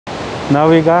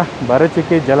ನಾವೀಗ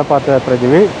ಭರಚುಕ್ಕಿ ಜಲಪಾತ ಹತ್ರ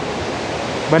ಇದ್ದೀವಿ,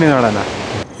 ಬನ್ನಿ ನೋಡೋಣ.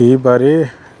 ಈ ಬಾರಿ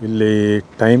ಇಲ್ಲಿ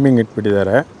ಟೈಮಿಂಗ್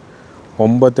ಇಟ್ಬಿಟ್ಟಿದ್ದಾರೆ,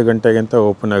 9 ಗಂಟೆಗಿಂತ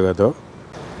ಓಪನ್ ಆಗೋದು.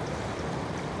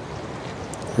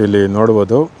 ಇಲ್ಲಿ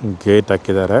ನೋಡ್ಬೋದು ಗೇಟ್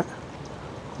ಹಾಕಿದ್ದಾರೆ.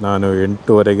 ನಾನು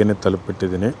 8:15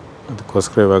 ತಲುಪಿಬಿಟ್ಟಿದ್ದೀನಿ,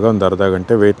 ಅದಕ್ಕೋಸ್ಕರ ಇವಾಗ ಒಂದು ಅರ್ಧ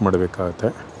ಗಂಟೆ ವೆಯ್ಟ್ ಮಾಡಬೇಕಾಗುತ್ತೆ.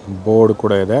 ಬೋರ್ಡ್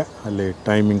ಕೂಡ ಇದೆ, ಅಲ್ಲಿ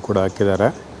ಟೈಮಿಂಗ್ ಕೂಡ ಹಾಕಿದ್ದಾರೆ.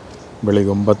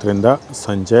 ಬೆಳಿಗ್ಗೆ 9ರಿಂದ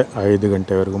ಸಂಜೆ 5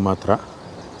 ಗಂಟೆವರೆಗೂ ಮಾತ್ರ.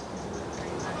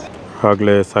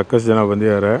 ಆಗಲೇ ಸಾಕಷ್ಟು ಜನ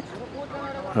ಬಂದಿದ್ದಾರೆ,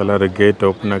 ಎಲ್ಲರೂ ಗೇಟ್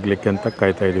ಓಪನ್ ಆಗಲಿಕ್ಕೆ ಅಂತ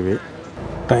ಕಾಯ್ತಾಯಿದ್ದೀವಿ.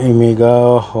 ಟೈಮ್ ಈಗ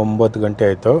 9 ಗಂಟೆ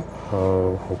ಆಯಿತು,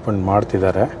 ಓಪನ್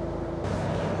ಮಾಡ್ತಿದ್ದಾರೆ.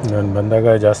 ನಾನು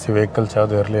ಬಂದಾಗ ಜಾಸ್ತಿ ವೆಹಿಕಲ್ಸ್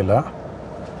ಯಾವುದೂ ಇರಲಿಲ್ಲ.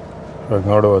 ಇವಾಗ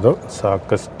ನೋಡ್ಬೋದು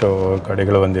ಸಾಕಷ್ಟು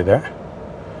ಗಾಡಿಗಳು ಬಂದಿದೆ.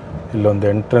 ಇಲ್ಲೊಂದು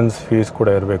ಎಂಟ್ರೆನ್ಸ್ ಫೀಸ್ ಕೂಡ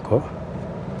ಇರಬೇಕು.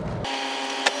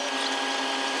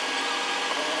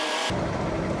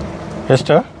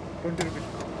 ಎಷ್ಟು?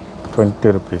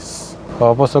 20 ರೂಪೀಸ್.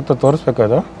 ವಾಪಸ್ ಹೋಗ್ತಾ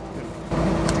ತೋರಿಸ್ಬೇಕಾದ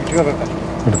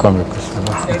ಇಟ್ಕೊಬೇಕು.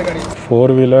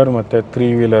 4 ವೀಲರ್ ಮತ್ತು 3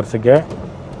 ವೀಲರ್ಸ್ಗೆ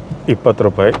 20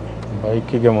 ರೂಪಾಯಿ,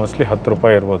 ಬೈಕಿಗೆ ಮೋಸ್ಟ್ಲಿ 10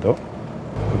 ರೂಪಾಯಿ ಇರ್ಬೋದು.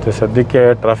 ಮತ್ತು ಸದ್ಯಕ್ಕೆ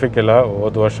ಟ್ರಾಫಿಕ್ ಇಲ್ಲ.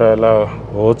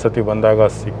 ಹೋದ ಸತಿ ಬಂದಾಗ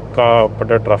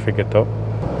ಸಿಕ್ಕಾಪಟ್ಟೆ ಟ್ರಾಫಿಕ್ ಇತ್ತು.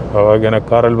 ಅವಾಗೇನೋ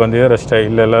ಕಾರಲ್ಲಿ ಬಂದಿದ್ದಾರೆ ಅಷ್ಟೇ,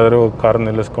 ಇಲ್ಲೆಲ್ಲಾದರೂ ಕಾರ್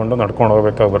ನಿಲ್ಲಿಸ್ಕೊಂಡು ನಡ್ಕೊಂಡು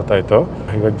ಹೋಗ್ಬೇಕಾಗಿ ಬರ್ತಾಯಿತ್ತು.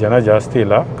 ಇವಾಗ ಜನ ಜಾಸ್ತಿ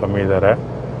ಇಲ್ಲ, ಕಮ್ಮಿ ಇದ್ದಾರೆ.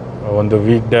 ಒಂದು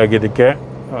ವೀಕ್ ಡೇ ಆಗಿದ್ದಕ್ಕೆ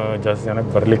ಜಾಸ್ತಿ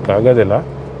ಜನಕ್ಕೆ ಬರಲಿಕ್ಕೆ ಆಗೋದಿಲ್ಲ.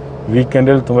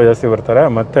 ವೀಕೆಂಡಲ್ಲಿ ತುಂಬ ಜಾಸ್ತಿ ಬರ್ತಾರೆ,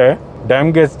 ಮತ್ತು ಡ್ಯಾಮ್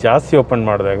ಗೇಟ್ಸ್ ಜಾಸ್ತಿ ಓಪನ್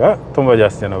ಮಾಡಿದಾಗ ತುಂಬ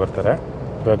ಜಾಸ್ತಿ ಜನ ಬರ್ತಾರೆ.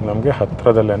 ಇವಾಗ ನಮಗೆ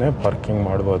ಹತ್ತಿರದಲ್ಲೇ ಪಾರ್ಕಿಂಗ್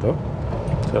ಮಾಡ್ಬೋದು.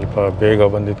 ಸ್ವಲ್ಪ ಬೇಗ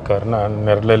ಬಂದಿದ್ದ ಕಾರಣ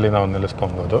ನೆರಳಲ್ಲಿ ನಾವು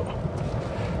ನಿಲ್ಲಿಸ್ಕೊಬೋದು.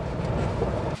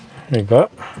 ಈಗ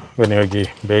ಬನ್ನಿ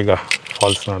ಬೇಗ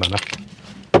ಫಾಲ್ಸ್ ನೋಡೋಣ.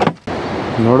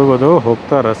 ನೋಡ್ಬೋದು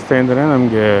ಹೋಗ್ತಾ ರಸ್ತೆಯಿಂದಲೇ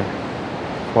ನಮಗೆ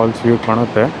ಫಾಲ್ಸ್ ವ್ಯೂ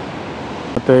ಕಾಣುತ್ತೆ.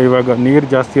 ಮತ್ತು ಇವಾಗ ನೀರು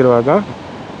ಜಾಸ್ತಿ ಇರುವಾಗ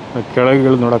ಕೆಳಗೆ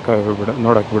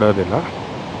ನೋಡೋಕ್ಕೆ ಬಿಡೋದಿಲ್ಲ,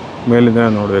 ಮೇಲಿಂದ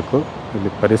ನೋಡಬೇಕು. ಇಲ್ಲಿ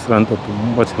ಪರಿಸರ ಅಂತೂ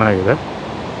ತುಂಬ ಚೆನ್ನಾಗಿದೆ.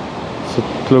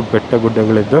 ಸುತ್ತಲೂ ಬೆಟ್ಟ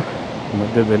ಗುಡ್ಡಗಳಿದ್ದು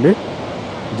ಮಧ್ಯದಲ್ಲಿ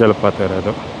ಜಲಪಾತ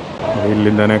ಇರೋದು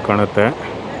ಇಲ್ಲಿಂದನೇ ಕಾಣುತ್ತೆ.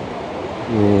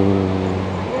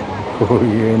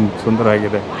 ಏನು ಸುಂದರ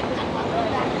ಆಗಿದೆ.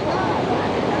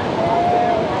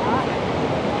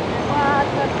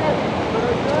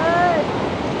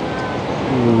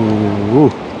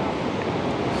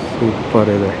 ಸೂಪರ್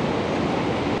ಇದೆ.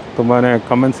 ತುಂಬಾ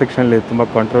ಕಮೆಂಟ್ ಸೆಕ್ಷನಲ್ಲಿ ತುಂಬ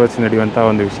ಕಾಂಟ್ರವರ್ಸಿ ನಡೆಯುವಂಥ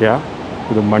ಒಂದು ವಿಷಯ.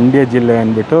 ಇದು ಮಂಡ್ಯ ಜಿಲ್ಲೆ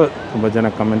ಅಂದ್ಬಿಟ್ಟು ತುಂಬ ಜನ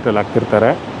ಕಮೆಂಟಲ್ಲಿ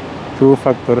ಹಾಕ್ತಿರ್ತಾರೆ.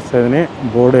 ಪ್ರೂಫಾಗಿ ತೋರಿಸ್ತಾ ಇದ್ದೀನಿ,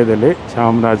 ಬೋರ್ಡೇದಲ್ಲಿ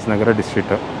ಚಾಮರಾಜನಗರ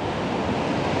ಡಿಸ್ಟ್ರಿಕ್ಟು.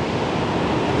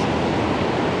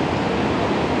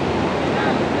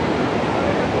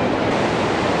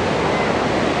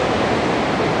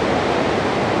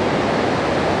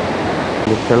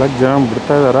 ಕೆಳಗೆ ಜನ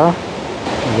ಬಿಡ್ತಾ ಇದ್ದಾರಾ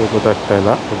ಅದು ಗೊತ್ತಾಗ್ತಾ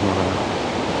ಇಲ್ಲ. ನೋಡೋಣ,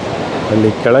 ಅಲ್ಲಿ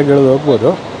ಕೆಳಗೆ ಇಳಿದು ಹೋಗ್ಬೋದು.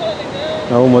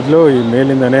 ನಾವು ಮೊದಲು ಈ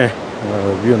ಮೇಲಿಂದನೇ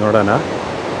ವ್ಯೂ ನೋಡೋಣ,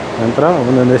 ನಂತರ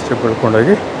ಒಂದೊಂದೇ ಸ್ಟೆಪ್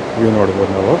ಬೆಳ್ಕೊಂಡೋಗಿ ವ್ಯೂ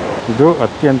ನೋಡ್ಬೋದು ನಾವು. ಇದು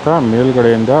ಅತ್ಯಂತ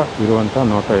ಮೇಲ್ಗಡೆಯಿಂದ ಇರುವಂಥ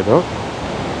ನೋಟ. ಇದು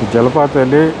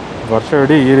ಜಲಪಾತದಲ್ಲಿ ವರ್ಷ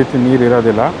ಇಡೀ ಈ ರೀತಿ ನೀರು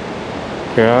ಇರೋದಿಲ್ಲ.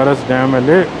 KRS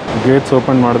ಡ್ಯಾಮಲ್ಲಿ ಗೇಟ್ಸ್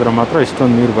ಓಪನ್ ಮಾಡಿದ್ರೆ ಮಾತ್ರ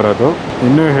ಇಷ್ಟೊಂದು ನೀರು ಬರೋದು.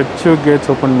 ಇನ್ನೂ ಹೆಚ್ಚು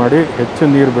ಗೇಟ್ಸ್ ಓಪನ್ ಮಾಡಿ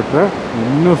ಹೆಚ್ಚು ನೀರು ಬಿಟ್ಟರೆ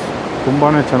ಇನ್ನೂ ತುಂಬಾ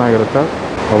ಚೆನ್ನಾಗಿರುತ್ತೆ.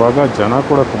 ಆವಾಗ ಜನ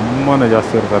ಕೂಡ ತುಂಬಾ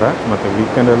ಜಾಸ್ತಿ ಇರ್ತಾರೆ. ಮತ್ತು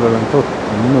ವೀಕೆಂಡಲ್ಲಂತೂ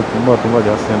ಇನ್ನೂ ತುಂಬ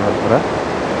ಜಾಸ್ತಿ ಜನ ಇರ್ತಾರೆ.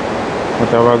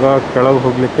 ಮತ್ತು ಆವಾಗ ಕೆಳಗೆ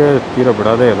ಹೋಗಲಿಕ್ಕೆ ತೀರಾ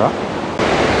ಬಿಡೋದೇ ಇಲ್ಲ.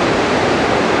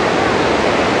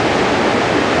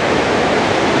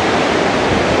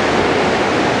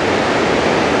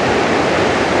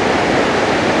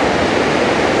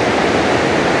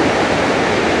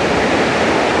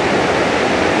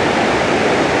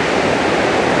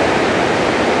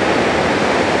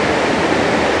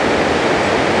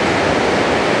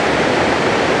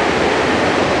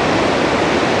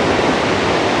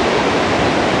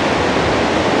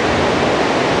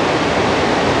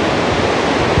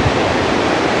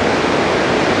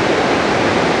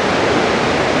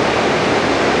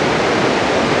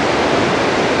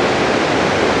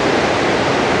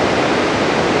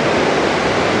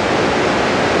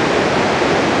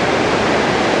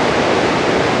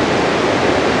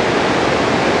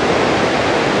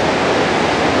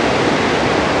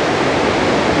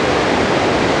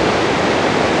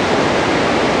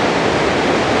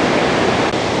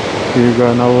 ಈಗ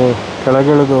ನಾವು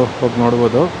ಕೆಳಗಿಳಿದು ಹೋಗಿ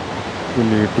ನೋಡ್ಬೋದು.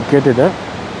 ಇಲ್ಲಿ ಟಿಕೆಟ್ ಇದೆ,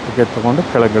 ಟಿಕೆಟ್ ತೊಗೊಂಡು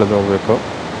ಕೆಳಗಿಳಿದು ಹೋಗಬೇಕು.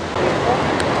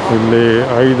 ಇಲ್ಲಿ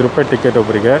 5 ರೂಪಾಯಿ ಟಿಕೆಟ್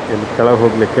ಒಬ್ಬರಿಗೆ ಇಲ್ಲಿ ಕೆಳಗೆ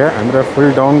ಹೋಗಲಿಕ್ಕೆ. ಅಂದರೆ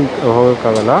ಫುಲ್ ಡೌನ್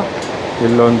ಹೋಗೋಕ್ಕಾಗಲ್ಲ.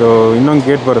 ಇಲ್ಲೊಂದು ಇನ್ನೊಂದು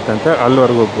ಗೇಟ್ ಬರುತ್ತೆ ಅಂತೆ,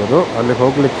 ಅಲ್ಲಿವರೆಗೂ ಹೋಗ್ಬೋದು. ಅಲ್ಲಿಗೆ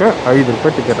ಹೋಗಲಿಕ್ಕೆ 5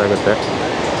 ರೂಪಾಯಿ ಟಿಕೆಟ್ ಆಗುತ್ತೆ.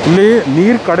 ಇಲ್ಲಿ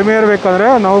ನೀರು ಕಡಿಮೆ ಇರಬೇಕಂದ್ರೆ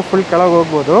ನಾವು ಫುಲ್ ಕೆಳಗೆ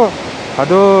ಹೋಗ್ಬೋದು.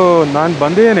 ಅದು ನಾನು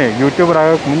ಬಂದಿದ್ದೀನಿ ಯೂಟ್ಯೂಬರ್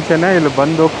ಆಗೋಕ್ಕೆ ಮುಂಚೆನೇ ಇಲ್ಲಿ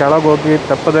ಬಂದು ಕೆಳಗೆ ಹೋಗಿ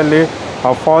ತೆಪ್ಪದಲ್ಲಿ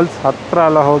ಆ ಫಾಲ್ಸ್ ಹತ್ತಿರ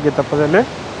ಎಲ್ಲ ಹೋಗಿ ತೆಪ್ಪದಲ್ಲಿ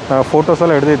ಫೋಟೋಸ್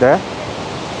ಎಲ್ಲ ಹಿಡಿದಿದ್ದೆ.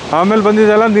 ಆಮೇಲೆ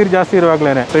ಬಂದಿದ್ದೆಲ್ಲ ನೀರು ಜಾಸ್ತಿ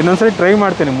ಇರುವಾಗಲೇ. ಸೊ ಇನ್ನೊಂದ್ಸರಿ ಟ್ರೈ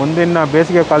ಮಾಡ್ತೀನಿ ಮುಂದಿನ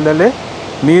ಬೇಸಿಗೆ ಕಾಲದಲ್ಲಿ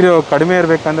ನೀರು ಕಡಿಮೆ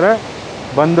ಇರಬೇಕಂದ್ರೆ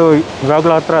ಬಂದು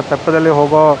ಇವಾಗಲೂ ಹತ್ರ ತೆಪ್ಪದಲ್ಲಿ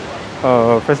ಹೋಗೋ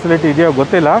ಫೆಸಿಲಿಟಿ ಇದೆಯೋ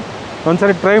ಗೊತ್ತಿಲ್ಲ.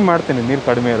 ಒಂದ್ಸರಿ ಟ್ರೈ ಮಾಡ್ತೀನಿ ನೀರು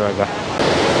ಕಡಿಮೆ ಇರುವಾಗ.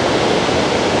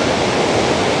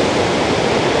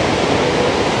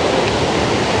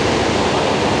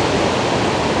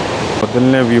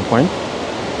 ಮೊದಲನೇ ವ್ಯೂ ಪಾಯಿಂಟ್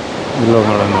ಇಲ್ಲೋಗಿ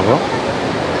ನೋಡೋಣ. ನಾವು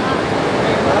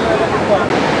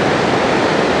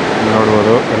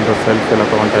ನೋಡ್ಬೋದು ಎಲ್ಲರೂ ಸೆಲ್ಫಿ ಎಲ್ಲ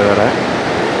ತೊಗೊಳ್ತಾ ಇದ್ದಾರೆ.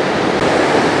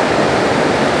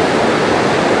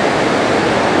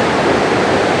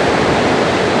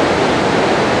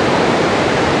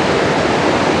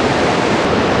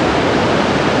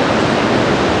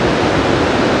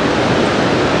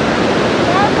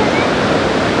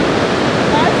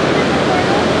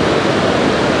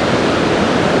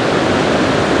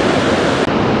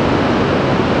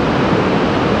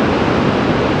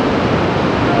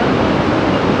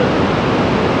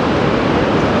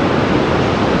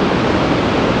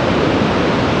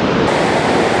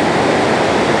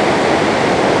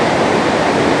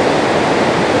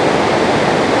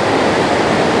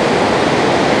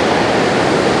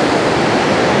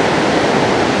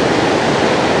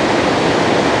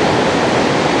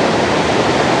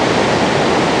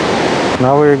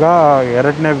 ನಾವು ಈಗ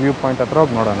 2ನೇ ವ್ಯೂ ಪಾಯಿಂಟ್ ಹತ್ರ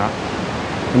ಹೋಗಿ ನೋಡೋಣ.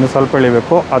 ಇನ್ನು ಸ್ವಲ್ಪ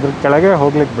ಇಳಿಬೇಕು, ಅದ್ರ ಕೆಳಗೆ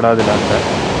ಹೋಗ್ಲಿಕ್ಕೆ ಬಿಡೋದಿಲ್ಲ ಅಂತೆ.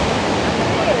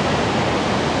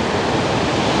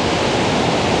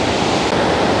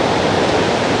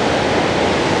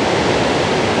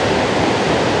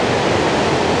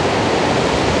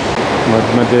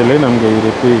 ಮಧ್ಯದಲ್ಲಿ ನಮಗೆ ಈ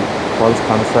ರೀತಿ ಫಾಲ್ಸ್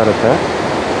ಕಾಣಿಸ್ತಾ ಇರುತ್ತೆ.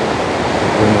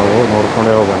 ನಾವು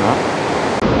ನೋಡ್ಕೊಂಡೇ ಹೋಗೋಣ.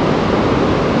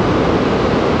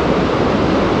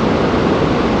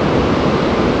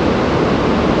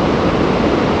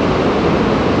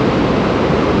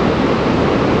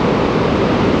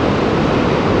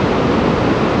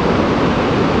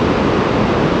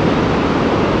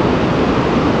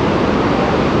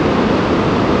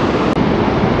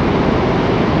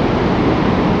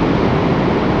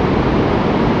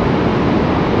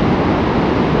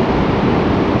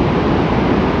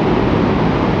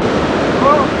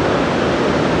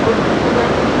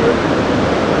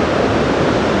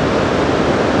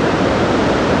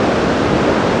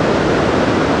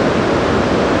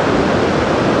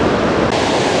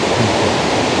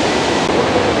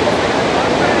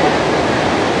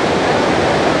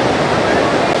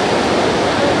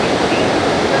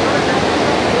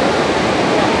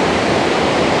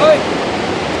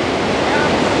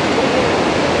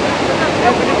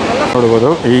 ನೋಡ್ಬೋದು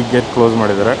ಈ ಗೇಟ್ ಕ್ಲೋಸ್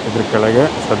ಮಾಡಿದ್ದಾರೆ. ಇದ್ರ ಕೆಳಗೆ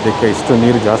ಸದ್ಯಕ್ಕೆ ಇಷ್ಟು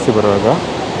ನೀರು ಜಾಸ್ತಿ ಬರುವಾಗ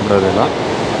ಬಿಡೋದಿಲ್ಲ.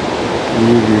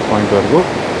 ಈ ವ್ಯೂ ಪಾಯಿಂಟ್ವರೆಗೂ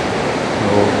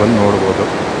ನಾವು ಬಂದು ನೋಡ್ಬೋದು.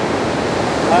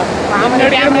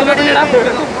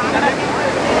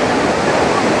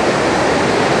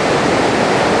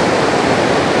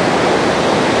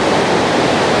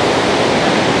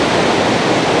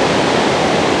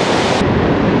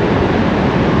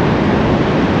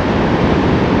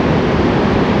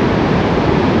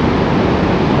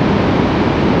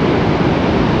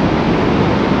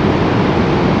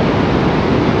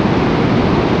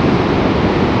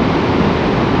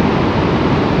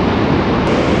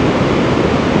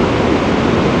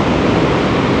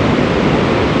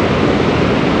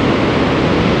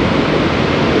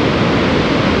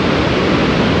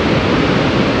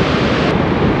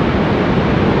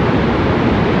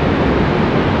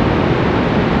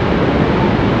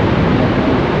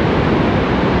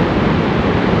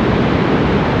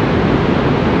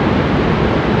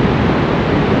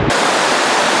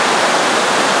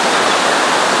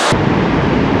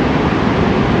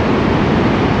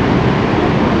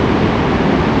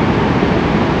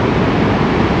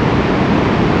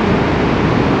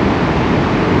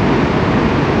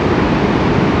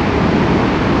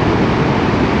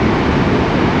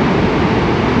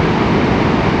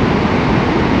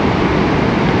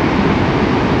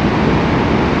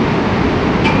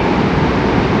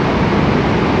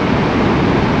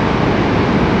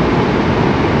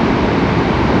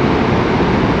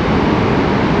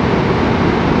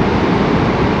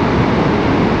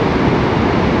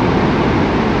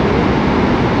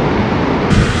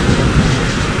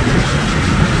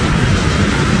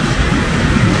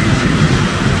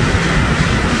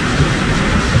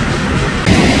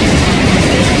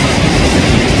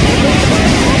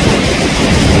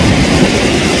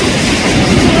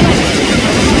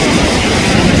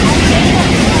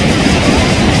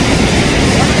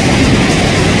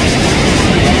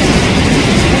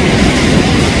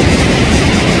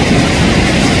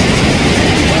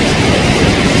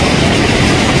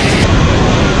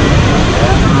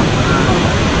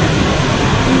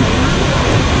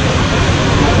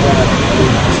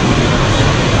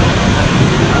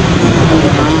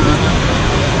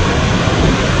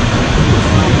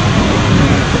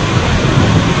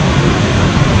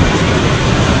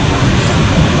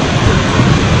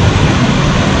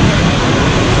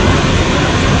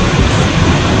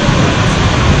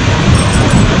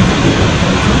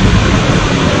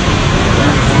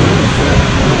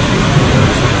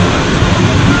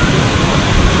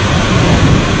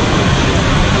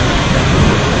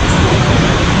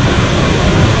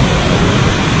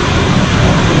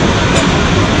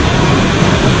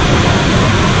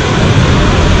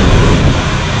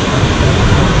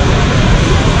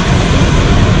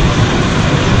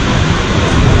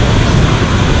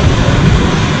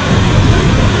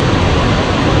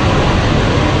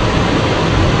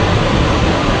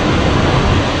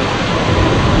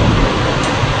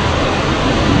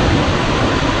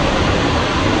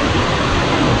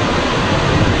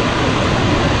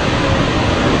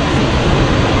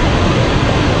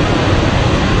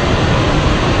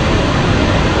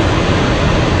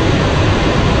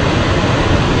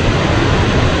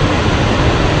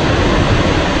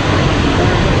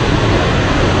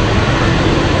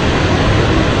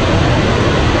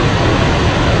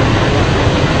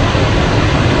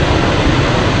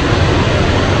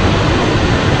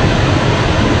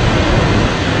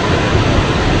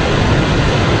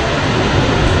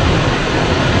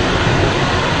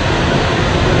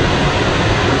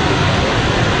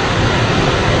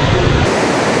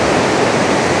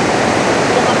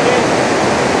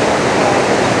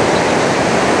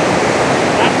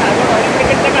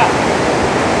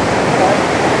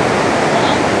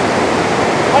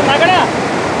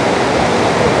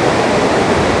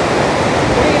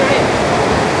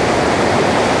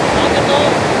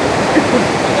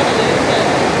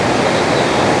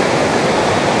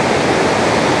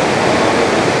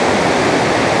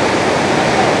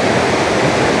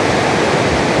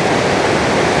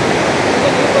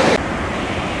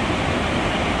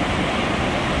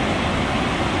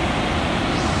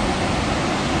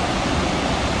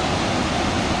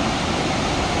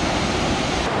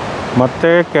 ಮತ್ತು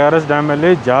ಕೆ ಆರ್ ಎಸ್ ಡ್ಯಾಮಲ್ಲಿ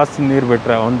ಜಾಸ್ತಿ ನೀರು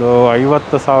ಬಿಟ್ಟರೆ ಒಂದು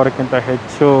 50,000ಕ್ಕಿಂತ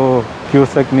ಹೆಚ್ಚು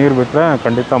ಕ್ಯೂಸೆಕ್ ನೀರು ಬಿಟ್ಟರೆ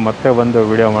ಖಂಡಿತ ಮತ್ತೆ ಒಂದು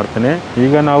ವಿಡಿಯೋ ಮಾಡ್ತೀನಿ.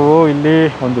 ಈಗ ನಾವು ಇಲ್ಲಿ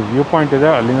ಒಂದು ವ್ಯೂ ಪಾಯಿಂಟ್ ಇದೆ,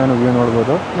 ಅಲ್ಲಿಂದ ವ್ಯೂ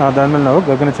ನೋಡ್ಬೋದು. ಅದಾದಮೇಲೆ ನಾವು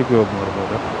ಗಗನಚುಕ್ಕಿ ಹೋಗಿ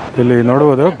ನೋಡ್ಬೋದು. ಇಲ್ಲಿ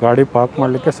ನೋಡ್ಬೋದು ಗಾಡಿ ಪಾರ್ಕ್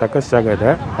ಮಾಡಲಿಕ್ಕೆ ಸಾಕಷ್ಟು ಜಾಗ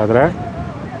ಇದೆ, ಆದರೆ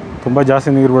ತುಂಬ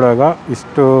ಜಾಸ್ತಿ ನೀರು ಬಿಡುವಾಗ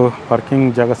ಇಷ್ಟು ಪಾರ್ಕಿಂಗ್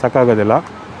ಜಾಗ ಸಾಕಾಗೋದಿಲ್ಲ.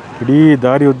 ಇಡೀ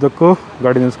ದಾರಿ ಉದ್ದಕ್ಕೂ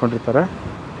ಗಾಡಿ ನಿಲ್ಲಿಸ್ಕೊಂಡಿರ್ತಾರೆ.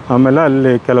 ಆಮೇಲೆ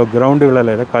ಅಲ್ಲಿ ಕೆಲವು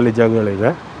ಗ್ರೌಂಡ್ಗಳೆಲ್ಲ ಇದೆ, ಖಾಲಿ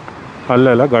ಜಾಗಗಳಿದೆ,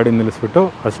 ಅಲ್ಲೆಲ್ಲ ಗಾಡಿ ನಿಲ್ಲಿಸ್ಬಿಟ್ಟು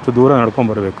ಅಷ್ಟು ದೂರ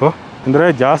ನಡ್ಕೊಂಬರ್ಬೇಕು. ಅಂದರೆ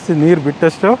ಜಾಸ್ತಿ ನೀರು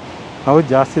ಬಿಟ್ಟಷ್ಟು ನಾವು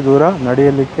ಜಾಸ್ತಿ ದೂರ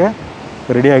ನಡೆಯಲಿಕ್ಕೆ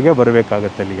ರೆಡಿಯಾಗೇ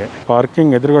ಬರಬೇಕಾಗತ್ತೆ ಅಲ್ಲಿಗೆ.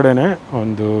 ಪಾರ್ಕಿಂಗ್ ಎದುರುಗಡೆನೇ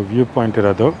ಒಂದು ವ್ಯೂ ಪಾಯಿಂಟ್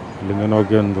ಇರೋದು, ಇಲ್ಲಿಂದ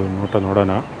ಹೋಗಿ ಒಂದು ನೋಟ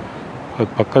ನೋಡೋಣ. ಅದು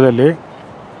ಪಕ್ಕದಲ್ಲಿ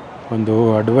ಒಂದು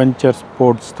ಅಡ್ವೆಂಚರ್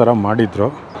ಸ್ಪೋರ್ಟ್ಸ್ ಥರ ಮಾಡಿದರು,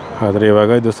 ಆದರೆ ಇವಾಗ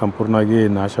ಇದು ಸಂಪೂರ್ಣವಾಗಿ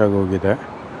ನಾಶ ಆಗೋಗಿದೆ,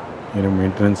 ಏನು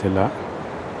ಮೇಂಟೆನೆನ್ಸ್ ಇಲ್ಲ.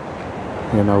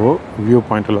 ಈಗ ನಾವು ವ್ಯೂ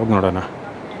ಪಾಯಿಂಟಲ್ಲಿ ಹೋಗಿ ನೋಡೋಣ.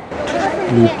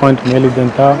 ವ್ಯೂ ಪಾಯಿಂಟ್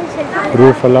ಮೇಲಿದ್ದಂಥ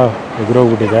ರೂಫ್ ಎಲ್ಲ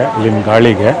ಎದುರೋಗ್ಬಿಟ್ಟಿದೆ ಇಲ್ಲಿನ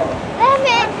ಗಾಳಿಗೆ.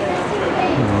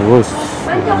 ನಾವು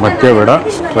ಮಧ್ಯ ಬೇಡ,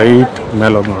 ಸ್ಟ್ರೈಟ್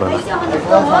ಮೇಲೆ ಹೋಗಿ ನೋಡೋಣ.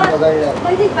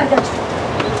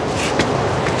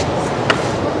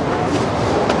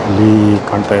 ಇಲ್ಲಿ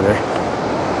ಕಾಣ್ತಾ ಇದೆ,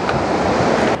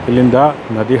 ಇಲ್ಲಿಂದ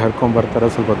ನದಿ ಹರ್ಕೊಂಬರ್ತಾರೆ,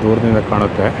 ಸ್ವಲ್ಪ ದೂರದಿಂದ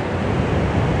ಕಾಣುತ್ತೆ.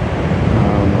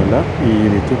 ಆಮೇಲೆ ಈ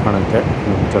ರೀತಿ ಕಾಣುತ್ತೆ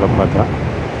ಜಲಪಾತ.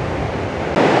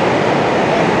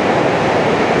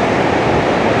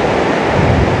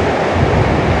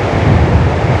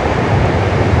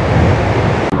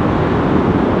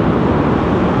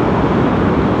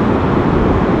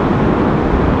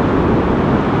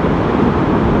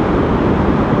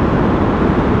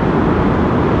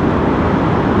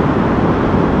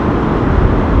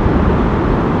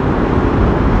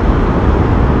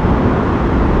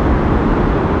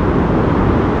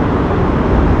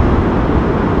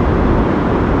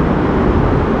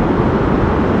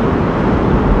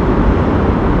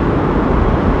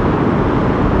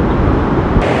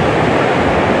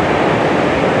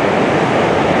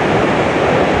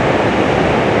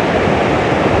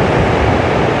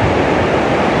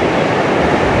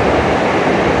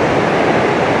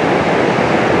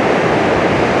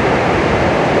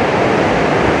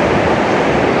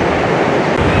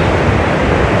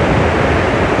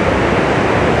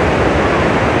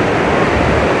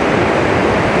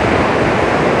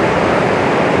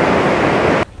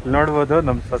 ನೋಡ್ಬೋದು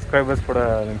ನಮ್ಮ ಸಬ್ಸ್ಕ್ರೈಬರ್ಸ್ ಕೂಡ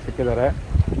ನಂಗೆ ಸಿಕ್ಕಿದ್ದಾರೆ.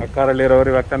 ಅಕ್ಕಾರಲ್ಲಿರೋರು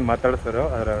ಇವಾಗ ತಾನು ಮಾತಾಡ್ಸೋರು,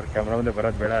 ಆದರೆ ಅವ್ರ ಕ್ಯಾಮ್ರಾ ಮುಂದೆ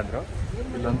ಬರೋದು ಬೇಡ ಅಂದರು.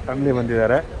 ಇಲ್ಲೊಂದು ಫ್ಯಾಮಿಲಿ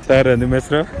ಬಂದಿದ್ದಾರೆ. ಸರ್ ನಿಮ್ಮ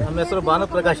ಹೆಸರು? ನಮ್ಮ ಹೆಸರು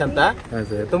ಭಾನುಪ್ರಕಾಶ್ ಅಂತ,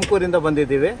 ತುಮಕೂರಿಂದ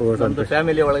ಬಂದಿದ್ದೀವಿ. ನಮ್ಮದು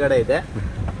ಫ್ಯಾಮಿಲಿ ಒಳಗಡೆ ಇದೆ.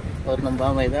 ಅವ್ರು ನಮ್ಮ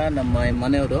ಮಾವ ಇದೆ, ನಮ್ಮ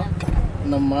ಮನೆಯವರು,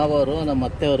 ನಮ್ಮ ಮಾವರು, ನಮ್ಮ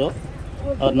ಅತ್ತೆಯವರು,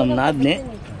 ಅವ್ರು ನಮ್ಮ ನಾದ್ನಿ.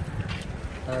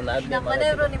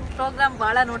 ಮನೆಯವರು ನಿಮ್ಮ ಪ್ರೋಗ್ರಾಮ್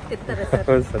ಬಹಳ ನೋಡ್ತಿರ್ತಾರೆ ಸರ್.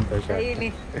 ಸಂತೋಷ,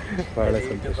 ಬಹಳ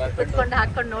ಸಂತೋಷ. ಕುತ್ಕೊಂಡು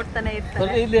ಹಾಕೊಂಡು ನೋಡ್ತಾನೆ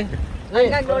ಇರ್ತಾರೆ. ಇಲ್ಲಿ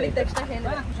ನೋಡಿದ ತಕ್ಷಣ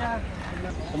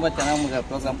ತುಂಬಾ ಚೆನ್ನಾಗಿ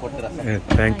ಪ್ರೋಗ್ರಾಮ್ ಕೊಡ್ತೀರಾ.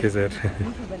 Thank you sir.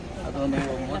 ಅದು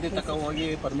ನೀವು ಮೋದಿ ತಕ ಹೋಗಿ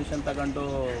ಪರ್ಮಿಷನ್ ತಗೊಂಡು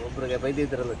ಒಬ್ರಿಗೆ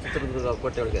ಬೈದಿದ್ರಲ್ಲ ಚಿತ್ರದುರ್ಗ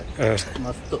ಕೋಟೆ ಒಳಗೆ,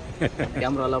 ಮಸ್ತು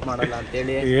ಕ್ಯಾಮ್ರಾ ಅಲೋ ಮಾಡಲ್ಲ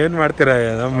ಅಂತೇಳಿ. ಏನ್ ಮಾಡ್ತೀರಾ,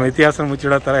 ನಮ್ಮ ಇತಿಹಾಸ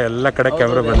ಮುಚ್ಚಿಡೋ ತರ ಎಲ್ಲ ಕಡೆ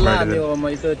ಕ್ಯಾಮ್ರಾ ಬಂದ್ ಮಾಡಿದ್ರು. ನೀವು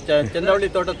ಇದು ಚಂದ್ರವಳ್ಳಿ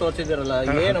ತೋಟ ತೋರಿಸಿದಿರಲ್ಲ,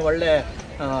 ಏನು ಒಳ್ಳೆ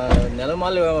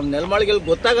ನೆಲಮಾಳಿಗೆಲ್ಲಿ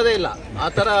ಗೊತ್ತಾಗದೇ ಇಲ್ಲ, ಆ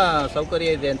ತರ ಸೌಕರ್ಯ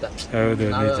ಇದೆ ಅಂತ.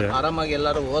 ಆರಾಮಾಗಿ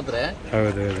ಎಲ್ಲಾರು ಹೋದ್ರೆ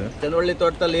ಚಂದ್ರವಳ್ಳಿ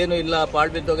ತೋಟದಲ್ಲಿ ಏನು ಇಲ್ಲ,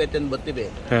 ಪಾಳ್ ಬಿದ್ದೋಗೈತೆ ಅಂತ ಬರ್ತೀವಿ.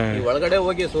 ಈ ಒಳಗಡೆ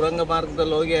ಹೋಗಿ ಸುರಂಗ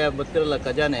ಮಾರ್ಗದಲ್ಲಿ ಹೋಗಿ ಬರ್ತಿರಲ್ಲ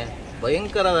ಖಜಾನೆ,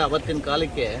 ಭಯಂಕರ ಅವತ್ತಿನ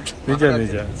ಕಾಲಕ್ಕೆ. ನಿಜ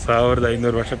ನಿಜ,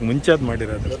 1500 ವರ್ಷಕ್ಕೆ ಮುಂಚೆ ಅದ್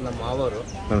ಮಾಡಿರೋದು ನಮ್ಮ ಮಾವರು.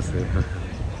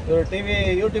 ಇವರು ಟಿವಿ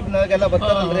ಯೂಟ್ಯೂಬ್ನಾಗೆಲ್ಲ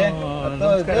ಬರ್ತಾರಲ್ರಿ,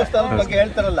 ದೇವಸ್ಥಾನದ ಬಗ್ಗೆ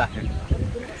ಹೇಳ್ತಾರಲ್ಲ.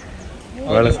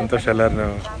 ಬಹಳ ಸಂತೋಷ ಎಲ್ಲರನ್ನು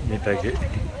ಮೀಟಾಗಿ.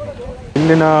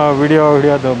 ಇಲ್ಲಿನ ವಿಡಿಯೋ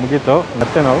ಹಿಡಿಯೋದು ಮುಗೀತು,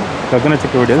 ಮತ್ತೆ ನಾವು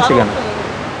ಗಗನಚುಕ್ಕಿ ವಿಡಿಯೋದಲ್ಲಿ ಸಿಗೋಣ.